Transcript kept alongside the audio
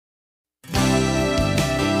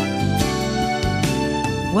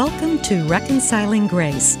Welcome to Reconciling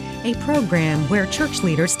Grace, a program where church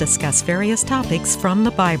leaders discuss various topics from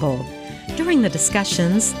the Bible. During the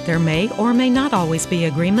discussions, there may or may not always be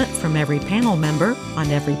agreement from every panel member on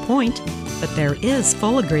every point, but there is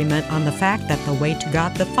full agreement on the fact that the way to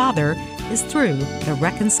God the Father is through the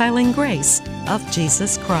reconciling grace of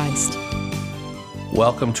Jesus Christ.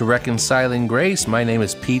 Welcome to Reconciling Grace. My name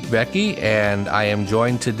is Pete Becky, and I am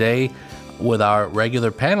joined today with our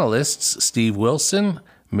regular panelists, Steve Wilson,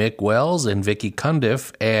 Mick Wells, and Vicki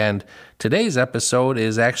Cundiff. And today's episode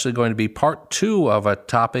is actually going to be part 2 of a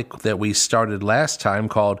topic that we started last time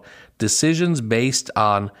called Decisions Based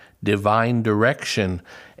on Divine Direction.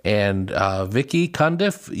 And Vicki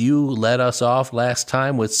Cundiff, you led us off last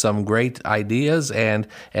time with some great ideas, and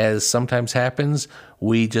as sometimes happens,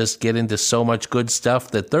 we just get into so much good stuff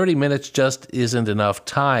that 30 minutes just isn't enough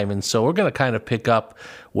time. And so we're going to kind of pick up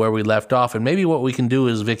where we left off. And maybe what we can do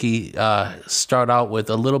is, Vicki, start out with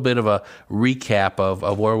a little bit of a recap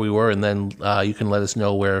of where we were, and then you can let us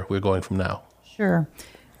know where we're going from now. Sure.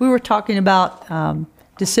 We were talking about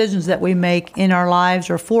decisions that we make in our lives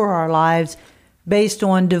or for our lives based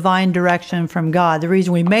on divine direction from God. The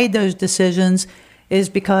reason we made those decisions is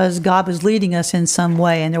because God was leading us in some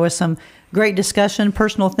way, and there was some great discussion,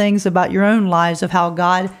 personal things about your own lives of how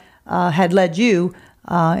God had led you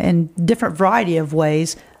in different variety of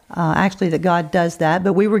ways, actually, that God does that.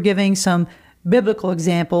 But we were giving some biblical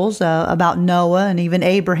examples about Noah and even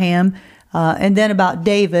Abraham, and then about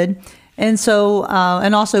David, and so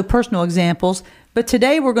and also personal examples. But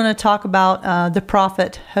today we're going to talk about the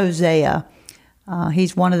prophet Hosea.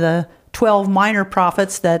 He's one of the 12 minor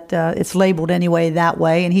prophets that it's labeled anyway that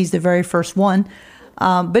way, and he's the very first one.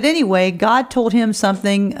 But anyway, God told him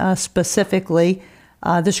something specifically.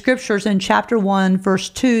 The scriptures in chapter 1, verse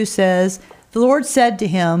 2 says, "The Lord said to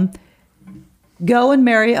him, 'Go and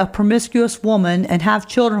marry a promiscuous woman and have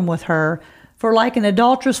children with her, for like an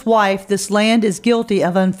adulterous wife, this land is guilty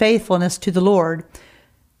of unfaithfulness to the Lord.'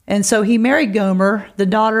 And so he married Gomer, the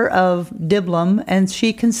daughter of Diblaim, and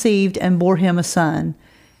she conceived and bore him a son.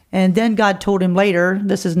 And then God told him later,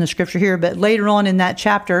 this isn't the scripture here, but later on in that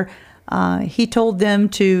chapter, he told him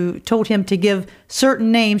to give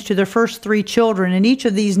certain names to their first 3 children, and each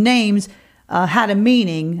of these names had a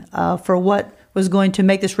meaning for what was going to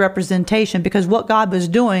make this representation. Because what God was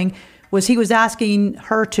doing was He was asking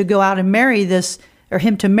her to go out and marry this, or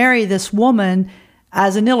him to marry this woman,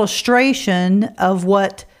 as an illustration of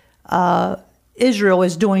what Israel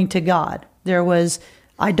is doing to God. There was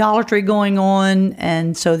idolatry going on,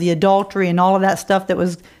 and so the adultery and all of that stuff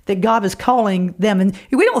that God was calling them. And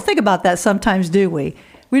we don't think about that sometimes, do we?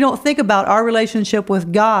 We don't think about our relationship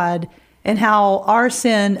with God and how our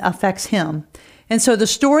sin affects Him. And so the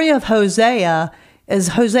story of Hosea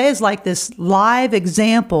is like this live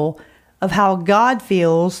example of how God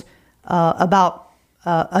feels about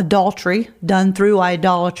adultery done through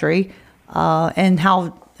idolatry, and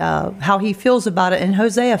how He feels about it. And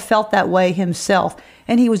Hosea felt that way himself.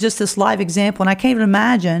 And he was just this live example. And I can't even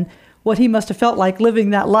imagine what he must have felt like living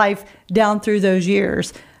that life down through those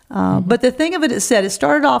years. But the thing of it, it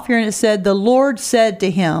started off here and it said, "The Lord said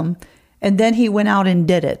to him," and then he went out and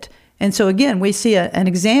did it. And so again, we see an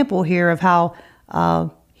example here of how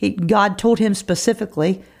God told him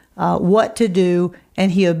specifically what to do,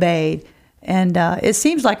 and he obeyed. And it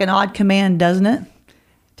seems like an odd command, doesn't it?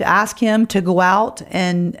 To ask him to go out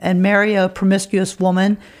and marry a promiscuous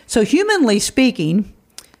woman. So humanly speaking,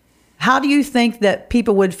 how do you think that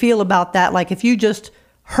people would feel about that? Like if you just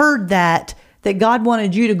heard that God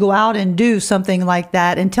wanted you to go out and do something like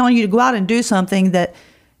that, and telling you to go out and do something that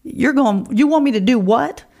you want me to do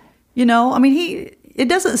what? You know, I mean, it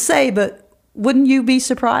doesn't say, but wouldn't you be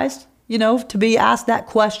surprised, to be asked that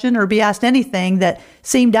question or be asked anything that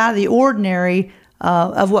seemed out of the ordinary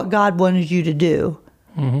of what God wanted you to do?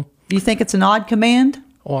 Mm-hmm. Do you think it's an odd command?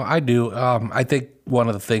 Well, I do. I think one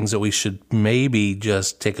of the things that we should maybe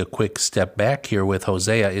just take a quick step back here with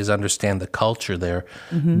Hosea is understand the culture there,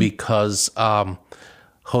 because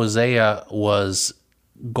Hosea was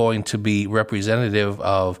going to be representative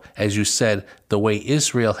of, as you said, the way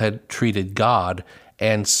Israel had treated God.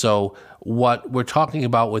 And so what we're talking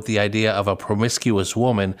about with the idea of a promiscuous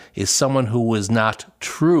woman is someone who was not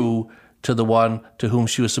true to the one to whom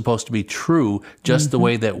she was supposed to be true, just the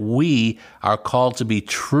way that we are called to be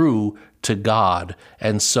true to God.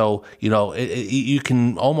 And so, you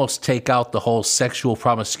can almost take out the whole sexual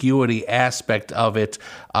promiscuity aspect of it,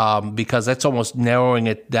 because that's almost narrowing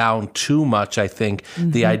it down too much, I think.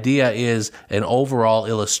 The idea is an overall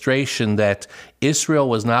illustration that Israel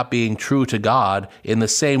was not being true to God in the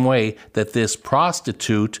same way that this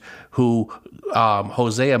prostitute who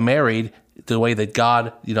Hosea married the way that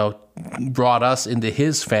God, brought us into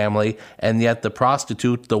his family, and yet the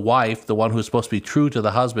prostitute, the wife, the one who was supposed to be true to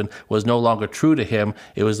the husband, was no longer true to him.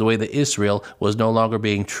 It was the way that Israel was no longer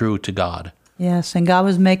being true to God. Yes, and God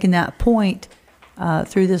was making that point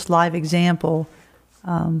through this live example.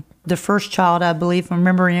 The first child, I believe, if I'm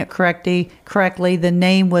remembering it correctly, the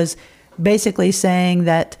name was basically saying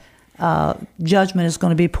that judgment is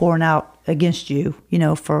going to be pouring out against you,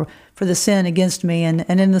 for the sin against me. And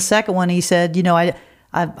in the second one, he said,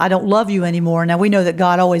 I don't love you anymore. Now we know that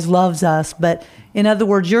God always loves us, but in other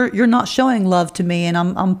words, you're not showing love to me, and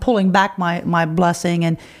I'm pulling back my blessing.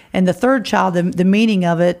 And the third child, the meaning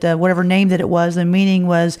of it, whatever name that it was, the meaning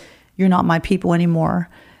was, you're not my people anymore.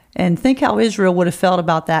 And think how Israel would have felt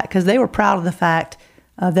about that, because they were proud of the fact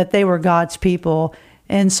that they were God's people.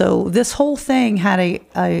 And so this whole thing had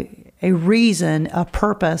a reason, a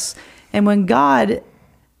purpose. And when God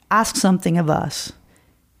asks something of us,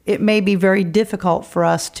 it may be very difficult for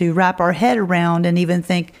us to wrap our head around and even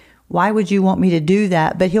think, why would you want me to do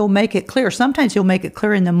that? But he'll make it clear. Sometimes he'll make it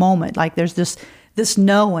clear in the moment, like there's this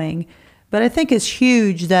knowing. But I think it's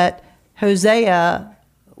huge that Hosea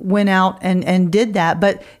went out and did that.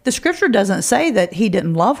 But the scripture doesn't say that he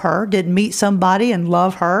didn't love her, didn't meet somebody and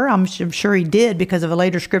love her. I'm sure he did, because of a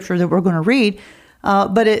later scripture that we're going to read.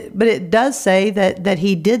 But it does say that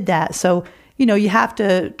he did that. So, you have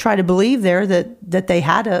to try to believe there that they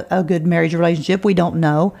had a good marriage relationship. We don't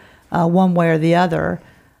know one way or the other.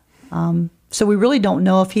 So we really don't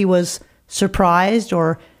know if he was surprised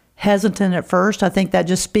or hesitant at first. I think that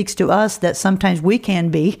just speaks to us that sometimes we can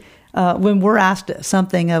be when we're asked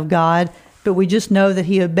something of God, but we just know that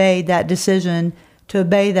he obeyed that decision to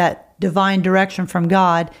obey that divine direction from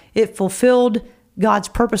God. It fulfilled God's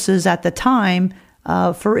purposes at the time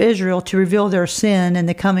for Israel to reveal their sin and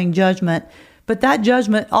the coming judgment. But that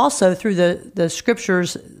judgment also, through the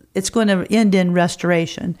scriptures, it's going to end in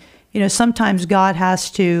restoration. Sometimes God has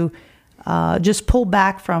to just pull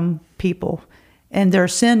back from people, and their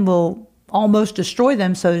sin will almost destroy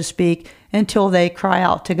them, so to speak, until they cry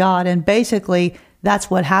out to God. And basically, that's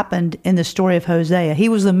what happened in the story of Hosea. He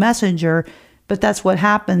was the messenger, but that's what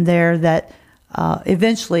happened there, that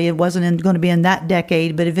eventually, it wasn't going to be in that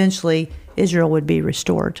decade, but eventually Israel would be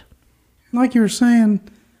restored. Like you were saying,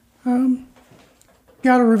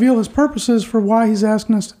 God will reveal his purposes for why he's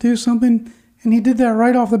asking us to do something. And he did that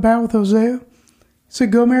right off the bat with Hosea. He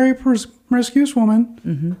said, go marry a promiscuous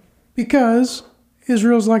woman because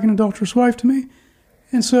Israel's like an adulterous wife to me.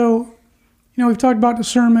 And so, we've talked about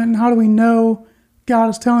discernment and how do we know God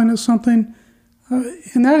is telling us something.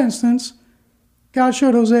 In that instance, God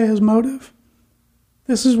showed Hosea his motive.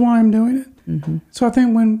 This is why I'm doing it. Mm-hmm. So I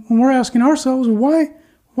think when we're asking ourselves, why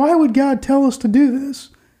would God tell us to do this?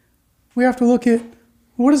 We have to look at,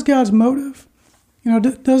 what is God's motive?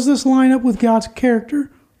 Does this line up with God's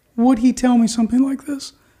character? Would he tell me something like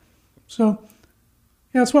this? So,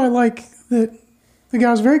 that's why I like that the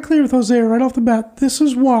guy's very clear with Hosea right off the bat. This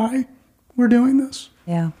is why we're doing this.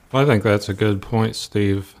 Yeah. I think that's a good point,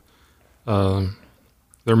 Steve.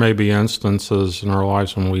 There may be instances in our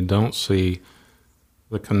lives when we don't see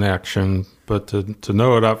the connection, but to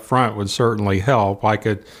know it up front would certainly help. I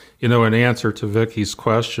could, in answer to Vicky's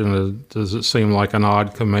question, does it seem like an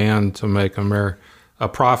odd command to make a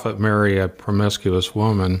prophet marry a promiscuous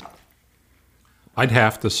woman? I'd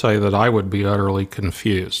have to say that I would be utterly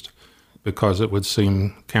confused, because it would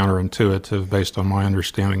seem counterintuitive based on my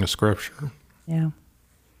understanding of Scripture. Yeah.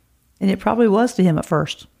 And it probably was to him at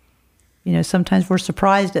first. Sometimes we're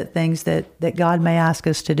surprised at things that God may ask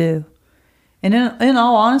us to do. And in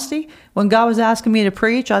all honesty, when God was asking me to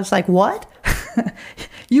preach, I was like, what?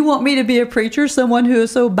 You want me to be a preacher? Someone who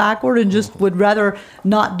is so backward and just would rather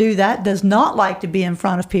not do that, does not like to be in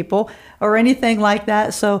front of people or anything like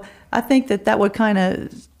that. So I think that would kind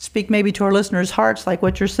of speak maybe to our listeners' hearts, like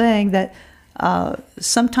what you're saying, that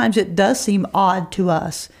sometimes it does seem odd to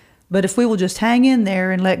us. But if we will just hang in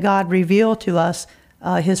there and let God reveal to us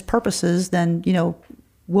his purposes, then,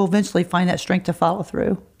 we'll eventually find that strength to follow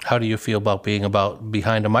through. How do you feel about being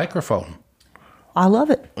behind a microphone? I love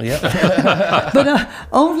it. Yeah. But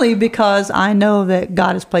only because I know that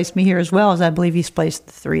God has placed me here, as well as I believe he's placed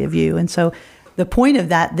the three of you. And so the point of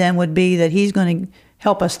that then would be that he's going to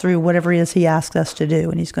help us through whatever it is he asks us to do.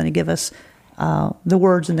 And he's going to give us the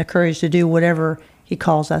words and the courage to do whatever he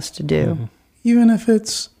calls us to do. Mm-hmm. Even if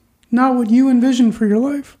it's not what you envisioned for your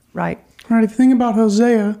life. Right. Right. If you think about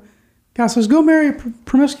Hosea, God says, go marry a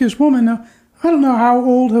promiscuous woman. Now, I don't know how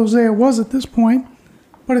old Hosea was at this point,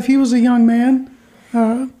 but if he was a young man,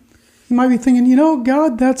 he might be thinking,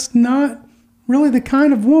 God, that's not really the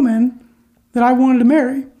kind of woman that I wanted to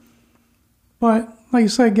marry. But like you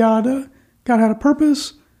say, God God had a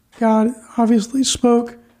purpose. God obviously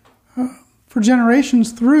spoke for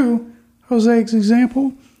generations through Hosea's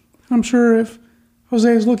example. I'm sure if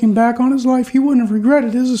Hosea is looking back on his life, he wouldn't have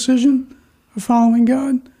regretted his decision of following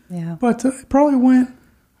God. Yeah. But it probably went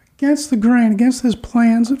against the grain, against his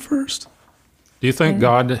plans at first. Do you think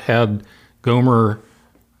God had Gomer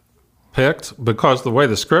picked? Because the way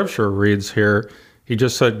the scripture reads here, he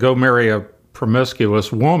just said, go marry a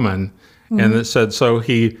promiscuous woman. And it said, so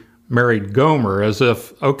he married Gomer, as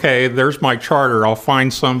if, okay, there's my charter. I'll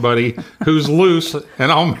find somebody who's loose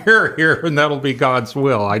and I'll marry her, and that'll be God's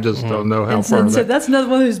will. I just don't know how far So that's another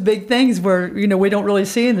one of those big things where, we don't really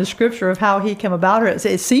see in the scripture of how he came about it.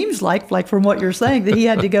 It seems like from what you're saying, that he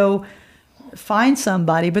had to go find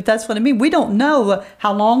somebody, but that's what I mean. We don't know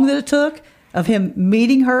how long that it took of him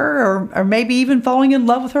meeting her or maybe even falling in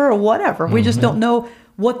love with her or whatever. We just don't know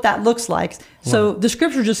what that looks like. So the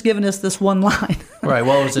scripture just given us this one line. Right.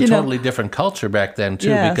 Well, it was a totally different culture back then, too,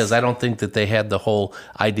 Yes. because I don't think that they had the whole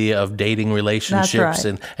idea of dating relationships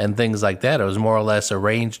right. and things like that. It was more or less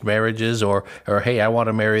arranged marriages or hey, I want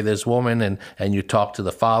to marry this woman, and you talk to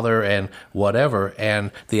the father and whatever.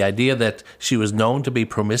 And the idea that she was known to be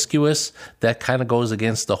promiscuous, that kind of goes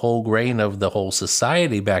against the whole grain of the whole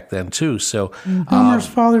society back then, too. So, Gomer's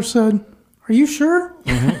father said, are you sure?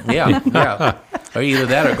 yeah. Or either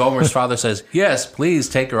that or Gomer's father says, yes, please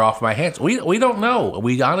take her off my hands. We don't know.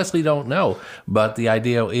 We honestly don't know. But the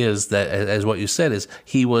idea is that, as what you said, is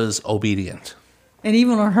he was obedient. And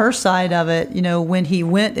even on her side of it, when he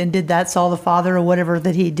went and did that, saw the father or whatever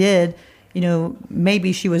that he did,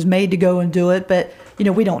 maybe she was made to go and do it, but,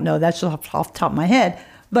 we don't know. That's just off the top of my head.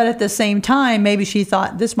 But at the same time, maybe she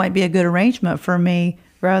thought this might be a good arrangement for me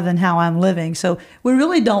rather than how I'm living. So we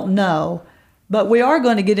really don't know. But we are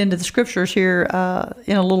going to get into the scriptures here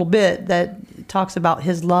in a little bit that talks about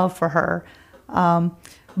his love for her.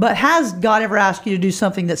 But has God ever asked you to do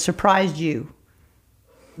something that surprised you,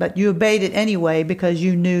 but you obeyed it anyway because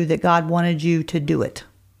you knew that God wanted you to do it?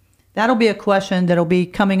 That'll be a question that'll be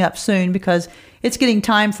coming up soon because it's getting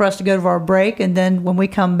time for us to go to our break. And then when we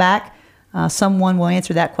come back, someone will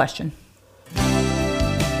answer that question.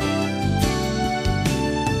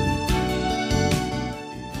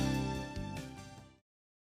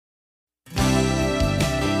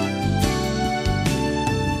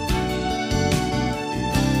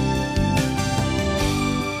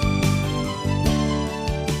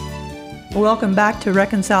 Welcome back to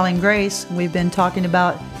Reconciling Grace. We've been talking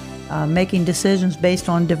about making decisions based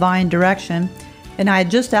on divine direction. And I had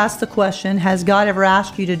just asked the question, has God ever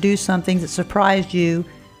asked you to do something that surprised you,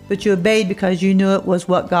 but you obeyed because you knew it was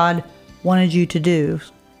what God wanted you to do?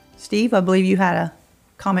 Steve, I believe you had a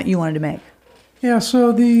comment you wanted to make. Yeah,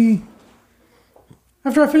 so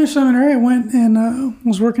after I finished seminary, I went and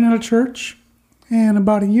was working at a church. And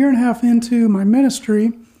about a year and a half into my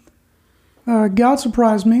ministry, God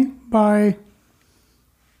surprised me by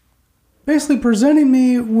basically presenting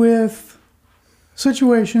me with a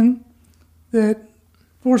situation that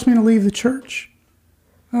forced me to leave the church.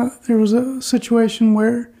 There was a situation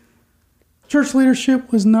where church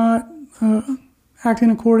leadership was not acting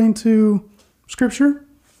according to Scripture.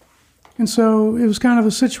 And so it was kind of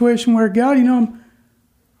a situation where, God, I'm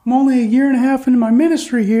only a year and a half into my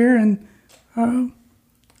ministry here, and I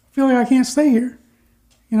feel like I can't stay here.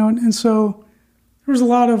 And so there was a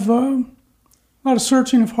lot of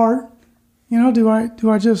searching of heart. Do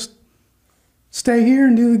I just stay here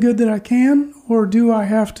and do the good that I can, or do I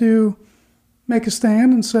have to make a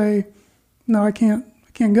stand and say, no, I can't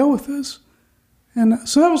go with this? And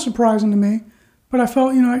so that was surprising to me, but I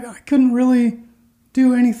felt, I couldn't really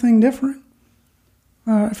do anything different.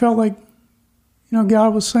 I felt like,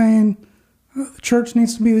 God was saying the church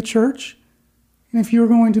needs to be the church, and if you're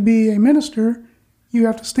going to be a minister, you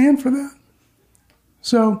have to stand for that.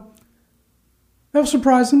 So that was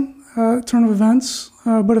surprising, turn of events,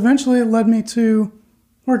 but eventually it led me to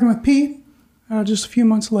working with Pete just a few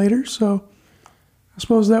months later. So I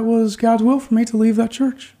suppose that was God's will for me to leave that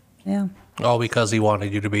church. Yeah. All because he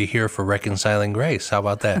wanted you to be here for Reconciling Grace. How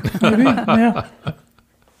about that? Maybe, yeah.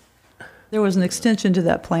 There was an extension to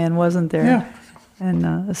that plan, wasn't there? Yeah.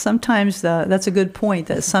 And sometimes that's a good point,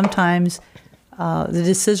 that sometimes the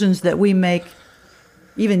decisions that we make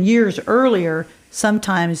even years earlier,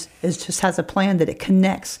 sometimes it just has a plan that it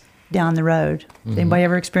connects down the road. Mm-hmm. Anybody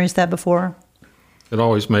ever experienced that before? It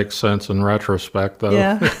always makes sense in retrospect, though.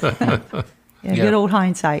 Yeah. Yeah, good old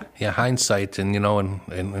hindsight. Yeah, hindsight, and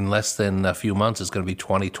in less than a few months, it's going to be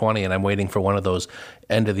 2020, and I'm waiting for one of those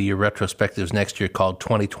end of the year retrospectives next year called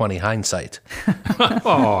 2020 Hindsight.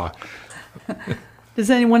 Oh,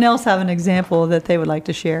 Does anyone else have an example that they would like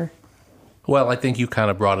to share? Well, I think you kind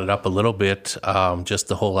of brought it up a little bit, just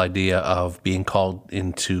the whole idea of being called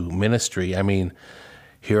into ministry. I mean,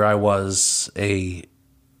 here I was, a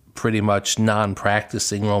pretty much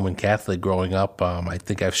non-practicing Roman Catholic growing up. I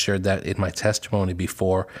think I've shared that in my testimony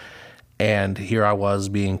before. And here I was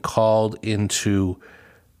being called into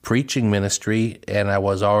preaching ministry, and I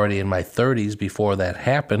was already in my 30s before that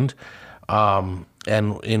happened.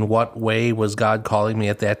 And in what way was God calling me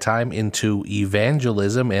at that time? Into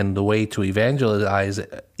evangelism, and the way to evangelize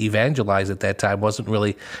at that time wasn't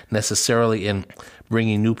really necessarily in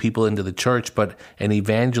bringing new people into the church, but an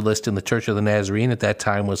evangelist in the Church of the Nazarene at that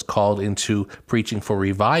time was called into preaching for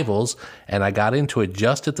revivals, and I got into it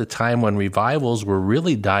just at the time when revivals were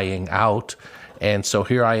really dying out. And so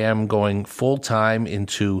here I am going full-time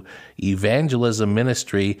into evangelism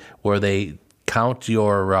ministry, where they count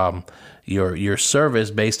your service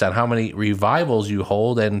based on how many revivals you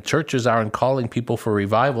hold, and churches aren't calling people for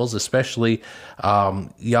revivals, especially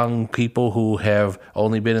young people who have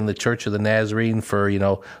only been in the Church of the Nazarene for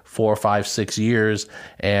 4, 5, 6 years.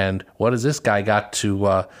 And what has this guy got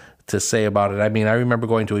to say about it? I mean, I remember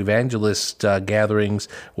going to evangelist gatherings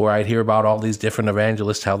where I'd hear about all these different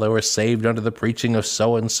evangelists, how they were saved under the preaching of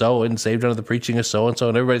so-and-so and saved under the preaching of so-and-so,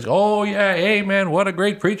 and everybody's, oh yeah, amen, what a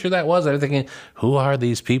great preacher that was. I'm thinking, who are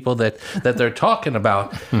these people that they're talking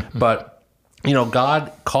about? But,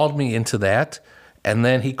 God called me into that, and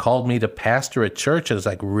then he called me to pastor a church, and it's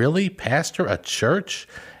like, really? Pastor a church?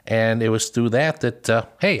 And it was through that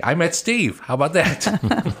hey, I met Steve. How about that?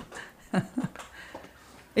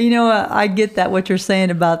 I get that, what you're saying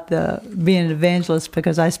about being an evangelist,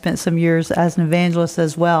 because I spent some years as an evangelist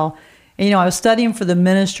as well. And, I was studying for the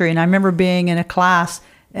ministry, and I remember being in a class,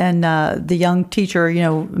 and the young teacher,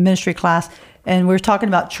 ministry class, and we were talking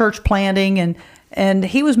about church planting, and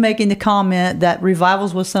he was making the comment that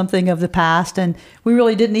revivals was something of the past, and we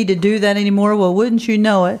really didn't need to do that anymore. Well, wouldn't you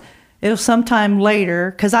know it, it was sometime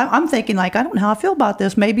later, because I'm thinking, like, I don't know how I feel about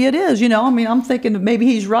this. Maybe it is, I'm thinking that maybe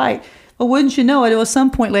he's right. Well, wouldn't you know it, it was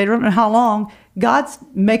some point later, I don't know how long, God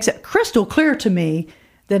makes it crystal clear to me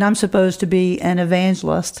that I'm supposed to be an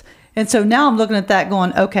evangelist. And so now I'm looking at that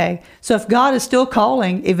going, okay, so if God is still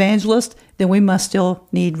calling evangelists, then we must still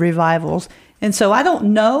need revivals. And so I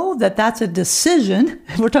don't know that that's a decision,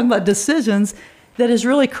 we're talking about decisions, that is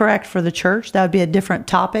really correct for the church. That would be a different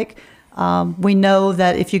topic. We know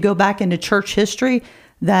that if you go back into church history,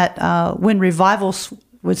 that when revivals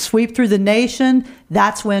would sweep through the nation,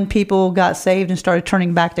 that's when people got saved and started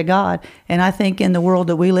turning back to God. And I think in the world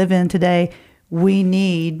that we live in today, we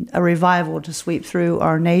need a revival to sweep through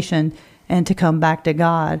our nation and to come back to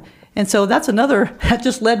God. And so that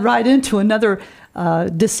just led right into another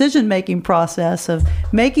decision-making process of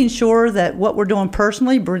making sure that what we're doing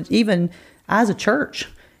personally, even as a church,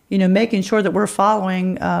 making sure that we're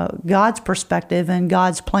following God's perspective and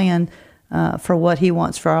God's plan for what he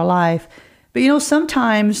wants for our life. But,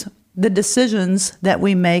 sometimes the decisions that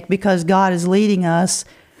we make because God is leading us,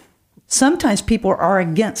 sometimes people are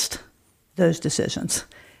against those decisions.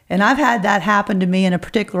 And I've had that happen to me in a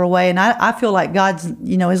particular way. And I feel like God's,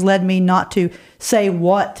 has led me not to say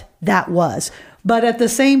what that was. But at the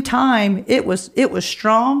same time, it was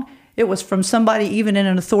strong. It was from somebody even in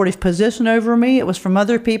an authoritative position over me. It was from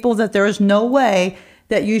other people that there is no way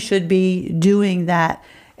that you should be doing that.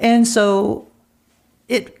 And so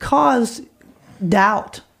it caused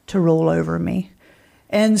doubt to roll over me.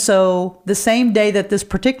 And so the same day that this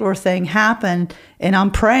particular thing happened, and I'm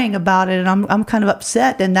praying about it, and I'm kind of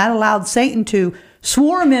upset, and that allowed Satan to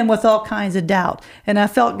swarm in with all kinds of doubt. And I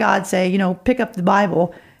felt God say, pick up the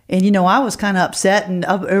Bible. And, I was kind of upset and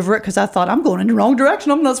over it because I thought, I'm going in the wrong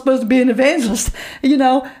direction. I'm not supposed to be an evangelist,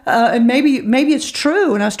 and maybe it's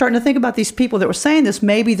true. And I was starting to think about these people that were saying this,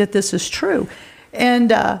 maybe that this is true.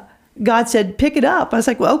 And God said, pick it up. I was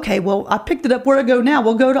like, well, okay, I picked it up. Where do I go now?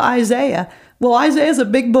 We'll go to Isaiah. Well, Isaiah's a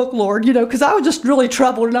big book, Lord, because I was just really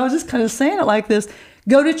troubled, and I was just kind of saying it like this.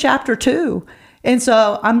 Go to chapter 2. And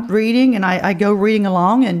so I'm reading, and I go reading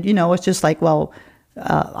along, and, it's just like, well,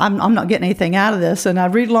 I'm not getting anything out of this. And I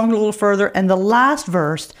read along a little further, and the last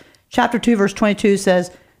verse, chapter 2, verse 22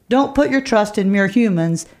 says, don't put your trust in mere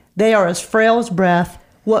humans. They are as frail as breath.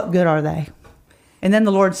 What good are they? And then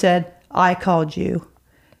the Lord said, I called you.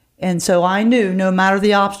 And so I knew no matter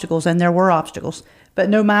the obstacles, and there were obstacles, but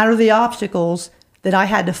no matter the obstacles, that I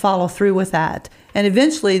had to follow through with that. And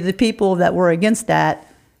eventually the people that were against that,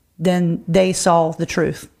 then they saw the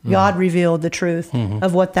truth. Mm-hmm. God revealed the truth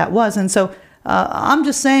of what that was. And so I'm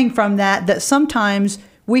just saying from that sometimes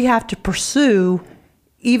we have to pursue,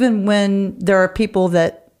 even when there are people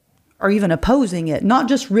that are even opposing it, not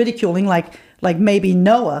just ridiculing like maybe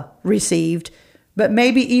Noah received, but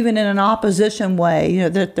maybe even in an opposition way,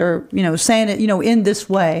 that they're, saying it, in this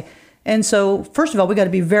way. And so, first of all, we got to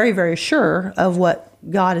be very, very sure of what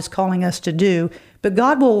God is calling us to do. But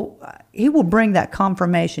He will bring that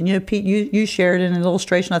confirmation. Pete, you shared in an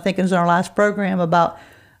illustration, I think it was in our last program, about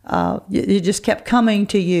it just kept coming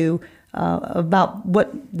to you about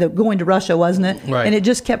going to Russia, wasn't it? Right. And it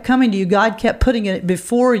just kept coming to you. God kept putting it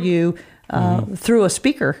before you through a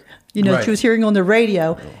speaker, Right. that you was hearing on the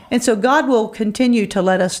radio. And so God will continue to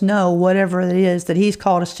let us know whatever it is that He's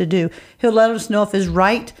called us to do. He'll let us know if it's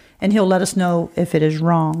right, and He'll let us know if it is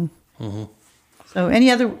wrong. Mm-hmm. So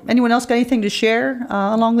anyone else got anything to share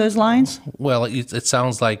along those lines? Well, it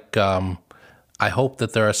sounds like I hope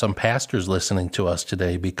that there are some pastors listening to us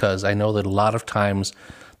today, because I know that a lot of times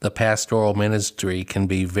the pastoral ministry can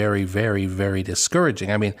be very, very, very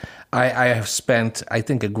discouraging. I mean, I have spent, I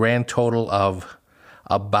think, a grand total of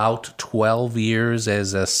about 12 years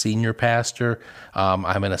as a senior pastor.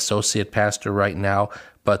 I'm an associate pastor right now,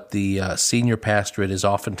 but the senior pastorate is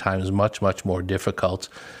oftentimes much, much more difficult.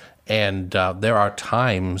 And there are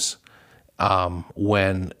times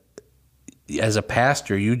when, as a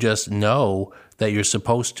pastor, you just know that you're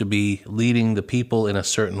supposed to be leading the people in a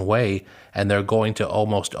certain way, and they're going to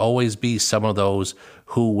almost always be some of those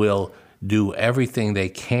who will do everything they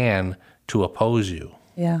can to oppose you.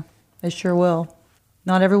 Yeah, they sure will.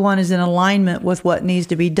 Not everyone is in alignment with what needs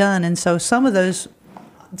to be done, and so some of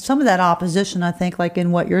that opposition, I think, like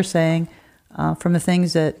in what you're saying, from the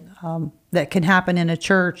things that can happen in a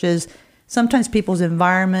church, is sometimes people's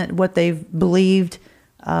environment, what they've believed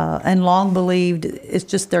and long believed, it's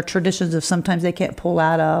just their traditions of sometimes they can't pull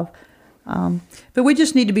out of. But we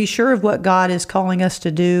just need to be sure of what God is calling us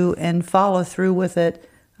to do and follow through with it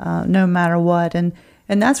no matter what. And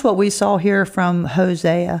that's what we saw here from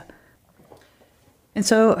Hosea. And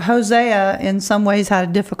so Hosea, in some ways, had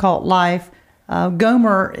a difficult life.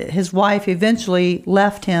 Gomer, his wife, eventually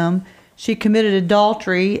left him. She committed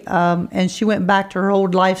adultery, and she went back to her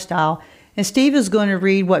old lifestyle. And Steve is going to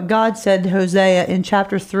read what God said to Hosea in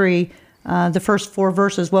chapter 3, the first 4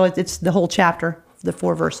 verses. Well, it's the whole chapter, the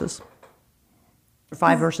 4 verses. Or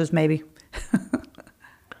 5 verses, maybe. The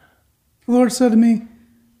Lord said to me,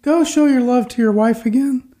 "Go show your love to your wife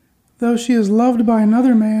again, though she is loved by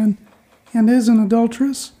another man and is an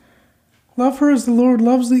adulteress. Love her as the Lord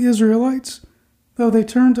loves the Israelites, though they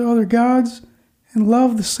turn to other gods and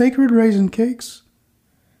love the sacred raisin cakes."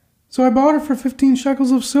 So I bought her for 15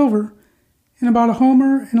 shekels of silver, and about a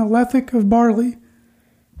homer and a lethek of barley.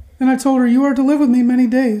 Then I told her, "You are to live with me many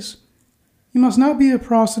days. You must not be a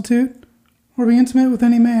prostitute or be intimate with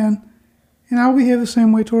any man, and I will behave the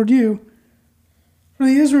same way toward you. For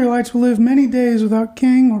the Israelites will live many days without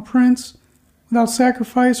king or prince, without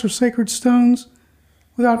sacrifice or sacred stones,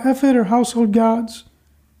 without ephod or household gods.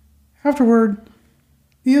 Afterward,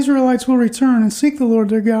 the Israelites will return and seek the Lord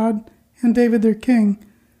their God and David their king.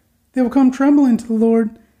 They will come trembling to the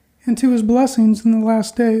Lord and to His blessings in the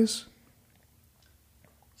last days."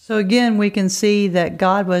 So again, we can see that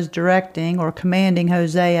God was directing or commanding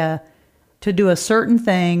Hosea to do a certain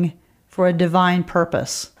thing for a divine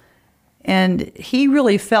purpose. And he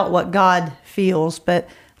really felt what God feels. But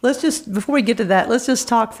before we get to that, let's just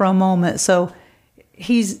talk for a moment. So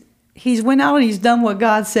he's went out and he's done what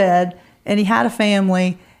God said, and he had a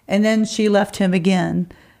family, and then she left him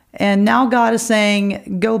again. And now God is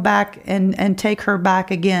saying, go back and take her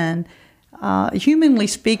back again. Humanly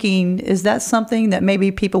speaking, is that something that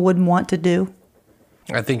maybe people wouldn't want to do?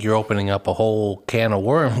 I think you're opening up a whole can of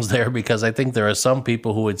worms there, because I think there are some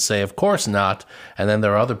people who would say, of course not, and then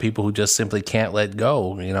there are other people who just simply can't let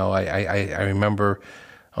go. I remember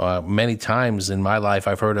many times in my life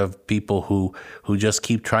I've heard of people who just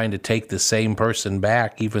keep trying to take the same person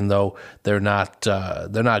back, even though they're not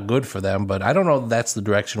good for them. But I don't know if that's the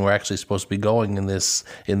direction we're actually supposed to be going in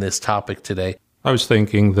this topic today. I was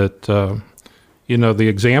thinking that the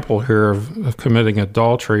example here of committing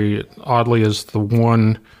adultery, oddly, is the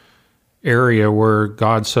one area where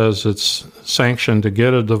God says it's sanctioned to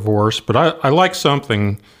get a divorce. But I like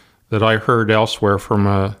something that I heard elsewhere from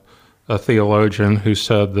a theologian who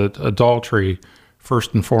said that adultery,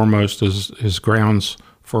 first and foremost, is grounds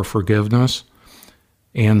for forgiveness.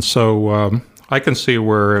 And so I can see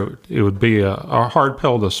where it would be a hard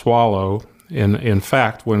pill to swallow. In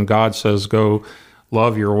fact, when God says, go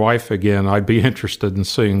love your wife again, I'd be interested in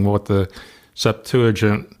seeing what the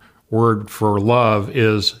Septuagint word for love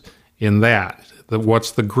is in that.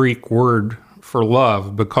 What's the Greek word for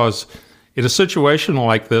love? Because in a situation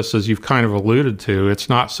like this, as you've kind of alluded to, it's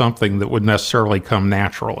not something that would necessarily come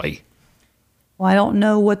naturally. Well, I don't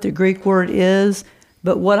know what the Greek word is,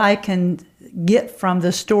 but what I can get from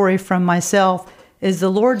the story from myself is the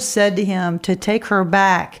Lord said to him to take her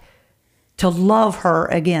back, to love her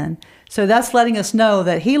again. So that's letting us know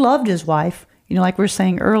that he loved his wife, like we were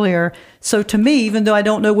saying earlier. So to me, even though I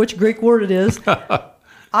don't know which Greek word it is,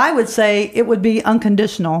 I would say it would be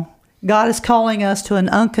unconditional. God is calling us to an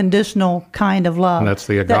unconditional kind of love. And that's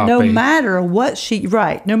the agape. That no matter what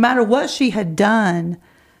she had done,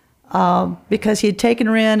 because he had taken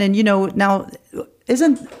her in, and now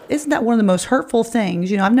isn't that one of the most hurtful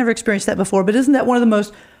things? I've never experienced that before, but isn't that one of the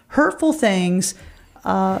most hurtful things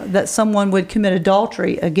that someone would commit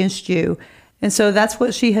adultery against you? And so that's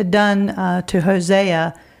what she had done to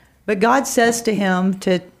Hosea. But God says to him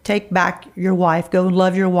to take back your wife, go and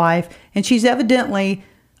love your wife, and she's evidently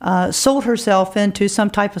sold herself into some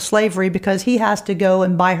type of slavery because he has to go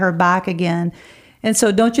and buy her back again. And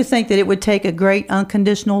so don't you think that it would take a great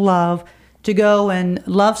unconditional love to go and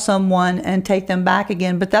love someone and take them back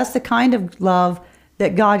again? But that's the kind of love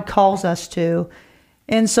that God calls us to.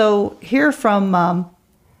 And so here from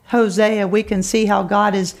Hosea, we can see how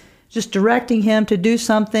God is just directing him to do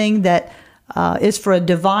something that is for a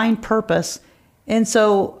divine purpose. And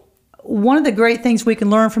so one of the great things we can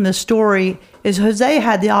learn from this story is Hosea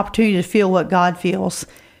had the opportunity to feel what God feels,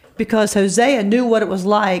 because Hosea knew what it was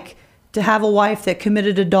like to have a wife that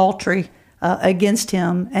committed adultery against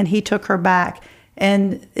him, and he took her back.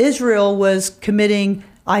 And Israel was committing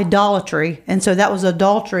idolatry, and so that was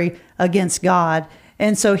adultery against God.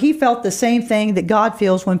 And so he felt the same thing that God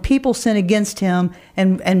feels when people sin against him,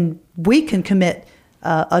 and we can commit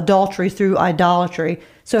adultery through idolatry.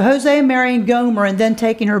 So Hosea marrying Gomer and then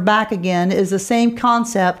taking her back again is the same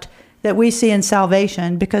concept that we see in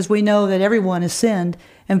salvation, because we know that everyone has sinned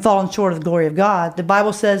and fallen short of the glory of God. The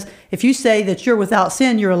Bible says if you say that you're without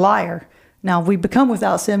sin, you're a liar. Now, we become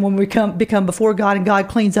without sin when we become before God, and God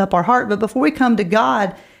cleans up our heart. But before we come to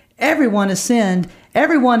God, everyone has sinned.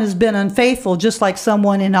 Everyone has been unfaithful, just like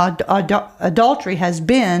someone in adultery has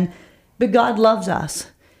been. But God loves us.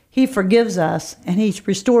 He forgives us, and he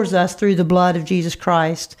restores us through the blood of Jesus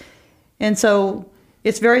Christ. And so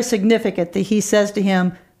it's very significant that he says to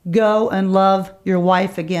him, go and love your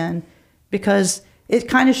wife again, because it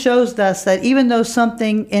kind of shows us that even though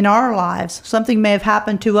something in our lives, something may have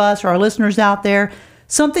happened to us or our listeners out there,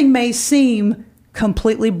 something may seem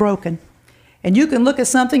completely broken. And you can look at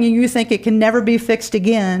something and you think it can never be fixed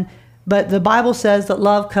again, but the Bible says that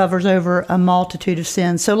love covers over a multitude of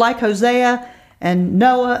sins. So like Hosea and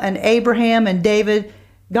Noah and Abraham and David,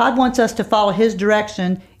 God wants us to follow his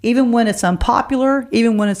direction, even when it's unpopular,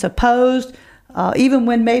 even when it's opposed, even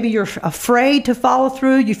when maybe you're afraid to follow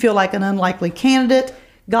through, you feel like an unlikely candidate.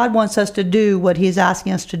 God wants us to do what he's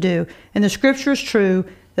asking us to do. And the scripture is true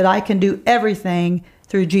that I can do everything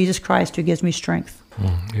through Jesus Christ who gives me strength.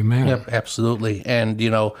 Amen. Yep, absolutely. And,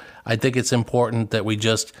 I think it's important that we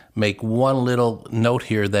just make one little note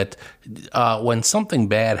here that when something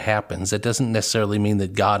bad happens, it doesn't necessarily mean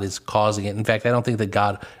that God is causing it. In fact, I don't think that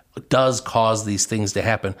God does cause these things to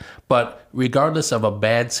happen. But regardless of a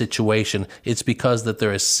bad situation, it's because that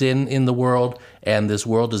there is sin in the world, and this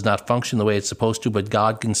world does not function the way it's supposed to, but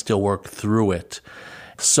God can still work through it.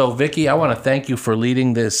 So, Vicki, I want to thank you for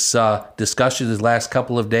leading this discussion these last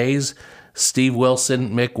couple of days. Steve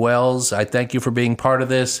Wilson, Mick Wells, I thank you for being part of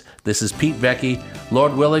this. This is Pete Vecchi.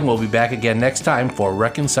 Lord willing, we'll be back again next time for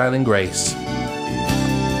Reconciling Grace.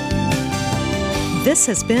 This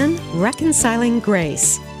has been Reconciling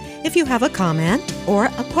Grace. If you have a comment or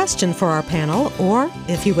a question for our panel, or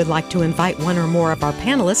if you would like to invite one or more of our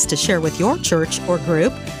panelists to share with your church or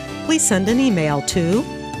group, please send an email to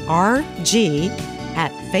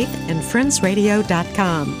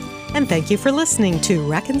rg@faithandfriendsradio.com. And thank you for listening to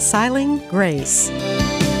Reconciling Grace.